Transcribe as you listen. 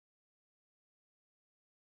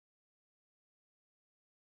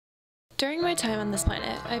During my time on this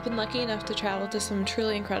planet, I've been lucky enough to travel to some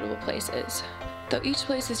truly incredible places. Though each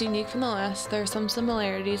place is unique from the last, there are some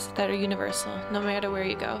similarities that are universal, no matter where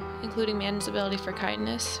you go, including man's ability for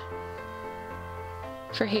kindness,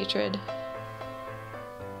 for hatred,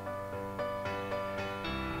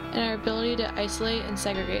 and our ability to isolate and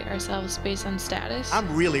segregate ourselves based on status.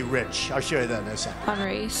 I'm really rich. I'll show you that in a second. On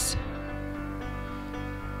race,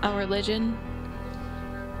 on religion,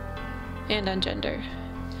 and on gender.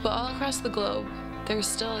 But all across the globe, there's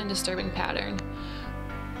still a disturbing pattern.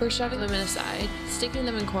 We're shoving women aside, sticking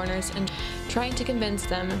them in corners, and trying to convince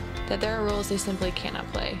them that there are roles they simply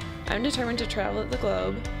cannot play. I'm determined to travel the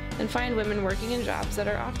globe and find women working in jobs that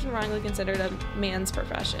are often wrongly considered a man's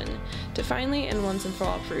profession, to finally and once and for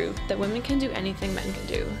all prove that women can do anything men can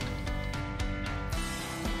do.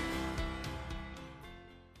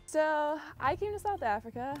 So I came to South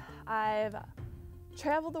Africa. I've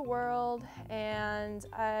traveled the world, and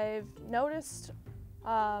I've noticed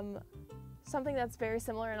something that's very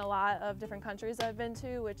similar in a lot of different countries I've been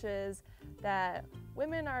to, which is that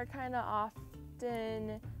women are kind of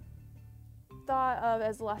often thought of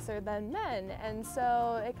as lesser than men. And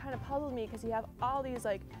so it kind of puzzled me, because you have all these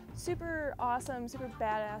like super awesome, super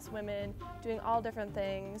badass women doing all different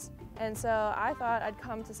things. And so I thought I'd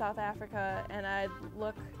come to South Africa and I'd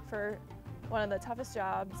look for one of the toughest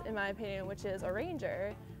jobs, in my opinion, which is a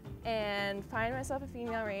ranger, and find myself a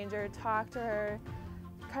female ranger, talk to her,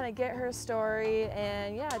 kind of get her story,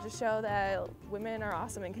 and yeah, just show that women are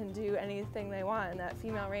awesome and can do anything they want, and that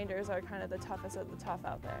female rangers are kind of the toughest of the tough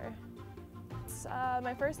out there. It's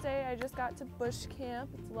my first day. I just got to bush camp.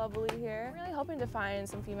 It's lovely here. I'm really hoping to find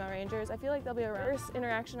some female rangers. I feel like they'll be around. The first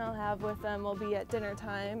interaction I'll have with them will be at dinner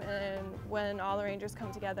time, and when all the rangers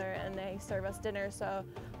come together and they serve us dinner. So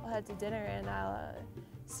I'll head to dinner and I'll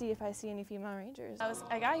see if I see any female rangers.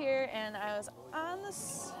 I got here and I was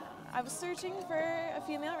searching for a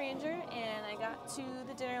female ranger, and I got to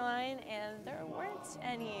the dinner line and there weren't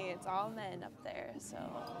any. It's all men up there, so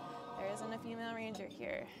there isn't a female ranger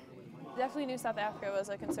here. Definitely knew South Africa was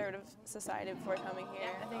a conservative society before coming here.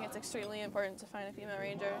 I think it's extremely important to find a female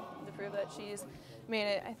ranger to prove that she's made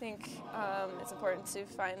it. I think it's important to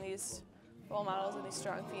find these role models and these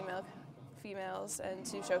strong females and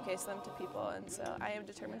to showcase them to people, and so I am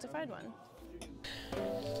determined to find one.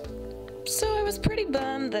 So I was pretty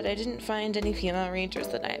bummed that I didn't find any female rangers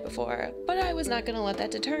the night before, but I was not going to let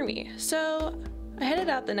that deter me. So I headed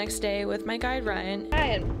out the next day with my guide Ryan.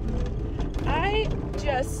 I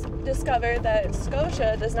just discovered that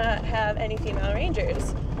Scotia does not have any female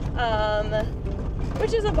rangers,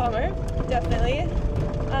 which is a bummer, definitely.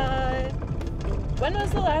 When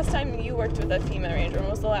was the last time you worked with a female ranger? When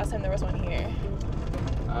was the last time there was one here?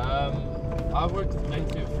 I've worked with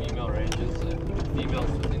plenty of female rangers,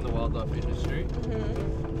 females within the wildlife industry.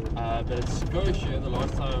 But at Scotia, the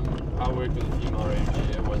last time I worked with a female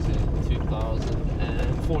ranger was in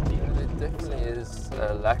 2014. There definitely is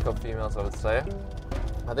a lack of females, I would say.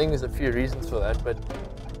 I think there's a few reasons for that, but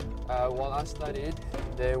while I studied,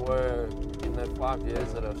 there were, in the 5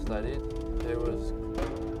 years that I've studied, there was,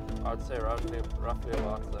 I'd say roughly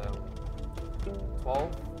about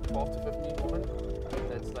 12 to 15 women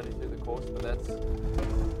that studied through the course, but that's, I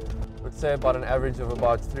would say about an average of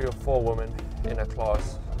about 3 or 4 women in a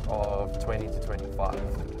class of 20 to 25,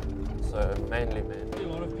 so mainly men. A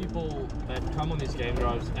lot of people that come on these game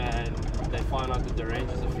drives and they find out that the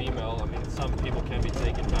range is a female. I mean, some people can be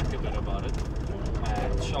taken back a bit about it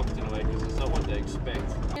and shocked in a way, because it's not what they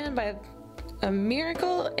expect. And by a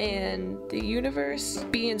miracle and the universe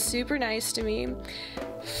being super nice to me,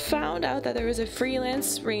 found out that there was a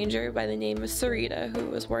freelance ranger by the name of Sarita who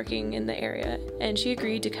was working in the area, and she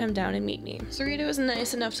agreed to come down and meet me. Sarita was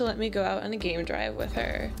nice enough to let me go out on a game drive with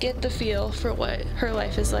her, get the feel for what her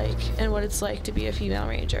life is like and what it's like to be a female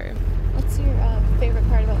ranger. What's your favorite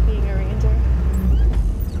part about being a ranger?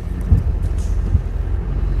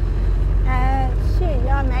 Sure,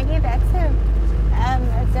 yeah, Maggie, that's a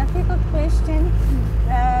difficult question,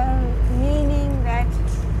 meaning that,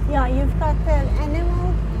 yeah, you've got the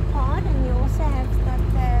animal part and you also have got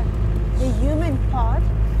the human part.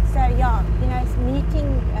 So yeah, you know, it's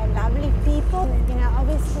meeting lovely people. You know,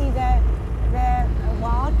 obviously the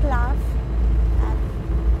wildlife.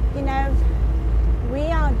 You know,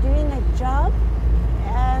 we are doing a job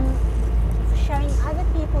showing other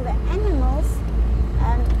people the animals,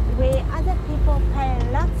 where other people pay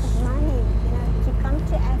lots of money, you know, to come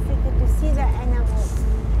to Africa to see the animals.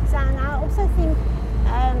 So, and I also think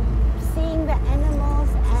seeing the animals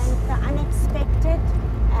and the unexpected,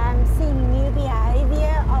 seeing new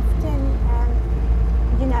behavior often,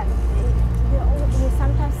 you know, you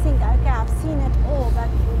sometimes think, okay, I've seen it all, but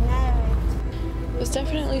no,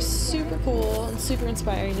 definitely super cool and super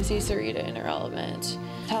inspiring to see Sarita in her element.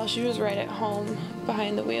 How she was right at home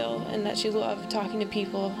behind the wheel, and that she loved talking to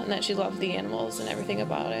people, and that she loved the animals and everything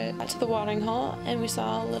about it. Got to the watering hole, and we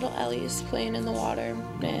saw little Ellies playing in the water,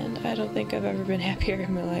 and I don't think I've ever been happier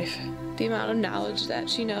in my life. The amount of knowledge that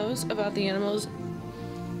she knows about the animals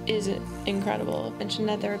is incredible. I mentioned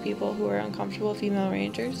that there were people who were uncomfortable female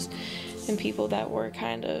rangers, and people that were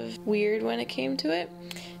kind of weird when it came to it.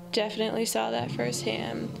 Definitely saw that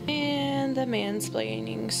firsthand, and the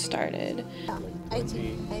mansplaining started.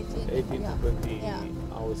 18 to 20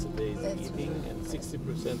 hours a day is eating, and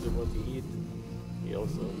 60% of what you eat, he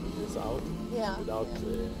also eats out without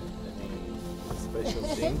any special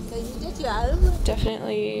things. So you did your own?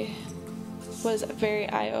 Definitely was very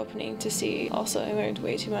eye-opening to see. Also, I learned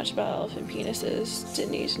way too much about elephant penises.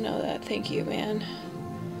 Didn't need to know that. Thank you, man.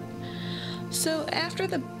 So after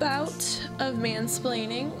the bout of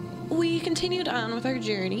mansplaining, we continued on with our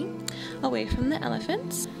journey away from the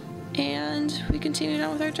elephants, and we continued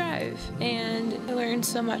on with our drive. And I learned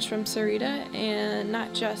so much from Sarita, and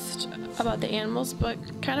not just about the animals, but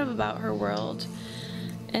kind of about her world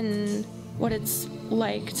and what it's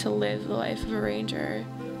like to live the life of a ranger.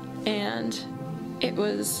 And it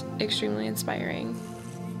was extremely inspiring.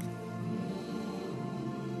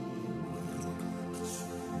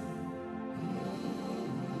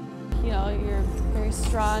 You know, you're very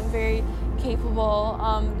strong, very capable.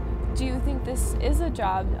 Do you think this is a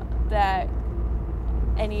job that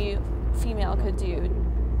any female could do?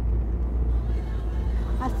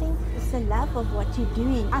 I think it's the love of what you're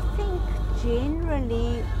doing. I think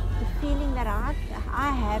generally the feeling that I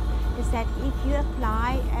have is that if you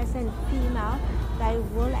apply as a female, they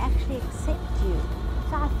will actually accept you.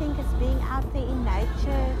 So I think it's being out there in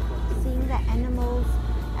nature, seeing the animals,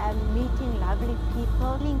 meeting lovely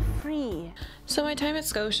people, feeling free. So my time at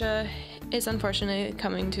Scotia is unfortunately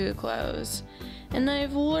coming to a close, and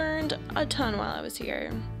I've learned a ton while I was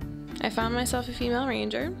here. I found myself a female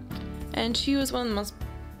ranger, and she was one of the most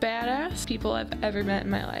badass people I've ever met in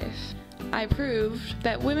my life. I proved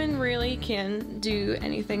that women really can do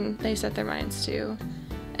anything they set their minds to,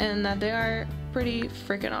 and that they are pretty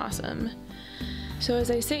freaking awesome. So as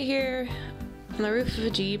I sit here on the roof of a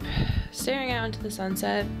Jeep, staring out into the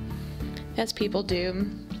sunset, as people do,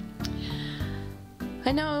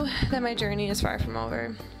 I know that my journey is far from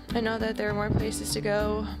over. I know that there are more places to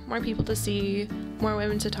go, more people to see, more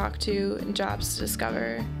women to talk to, and jobs to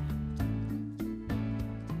discover.